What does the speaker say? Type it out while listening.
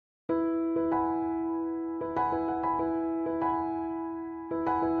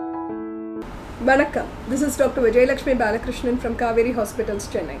Vanakkam, this is Dr. Vijayalakshmi Balakrishnan from Kaveri Hospitals,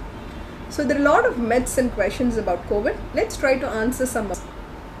 Chennai. So there are a lot of myths and questions about COVID. Let's try to answer some.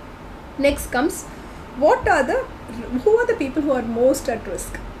 Next comes, who are the people who are most at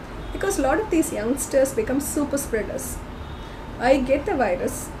risk? Because a lot of these youngsters become super spreaders. I get the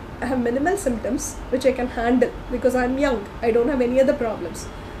virus, I have minimal symptoms which I can handle because I'm young, I don't have any other problems.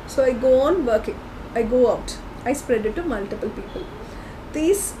 So I go on working, I go out, I spread it to multiple people.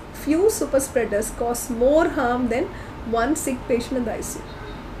 These few super spreaders cause more harm than one sick patient in the ICU.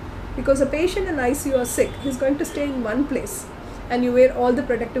 Because a patient in ICU or sick, he's going to stay in one place and you wear all the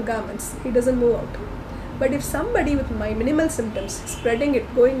protective garments, he doesn't move out. But if somebody with my minimal symptoms, spreading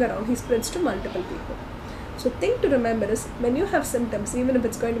it, going around, he spreads to multiple people. So thing to remember is, when you have symptoms, even if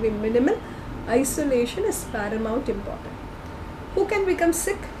it's going to be minimal, isolation is paramount important. Who can become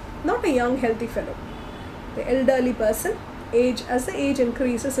sick? Not a young healthy fellow. The elderly person, as the age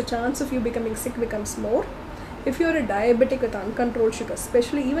increases, the chance of you becoming sick becomes more. If you are a diabetic with uncontrolled sugar,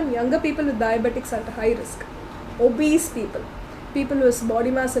 especially even younger people with diabetics are at high risk. Obese people, people whose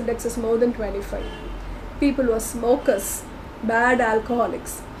body mass index is more than 25, people who are smokers, bad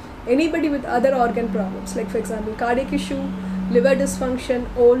alcoholics, anybody with other organ problems, like for example cardiac issue, liver dysfunction,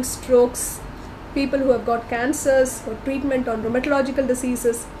 old strokes, people who have got cancers or treatment on rheumatological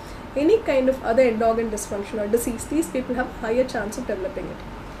diseases, any kind of other end-organ dysfunction or disease, these people have a higher chance of developing it.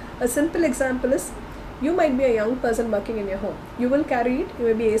 A simple example is, you might be a young person working in your home. You will carry it, you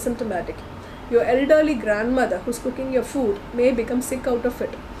may be asymptomatic. Your elderly grandmother who's cooking your food may become sick out of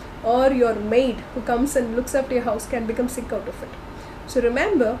it. Or your maid who comes and looks after your house can become sick out of it. So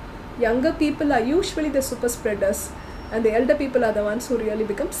remember, younger people are usually the super spreaders and the elder people are the ones who really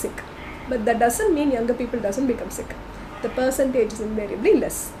become sick. But that doesn't mean younger people doesn't become sick. The percentage is invariably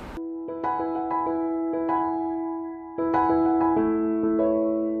less.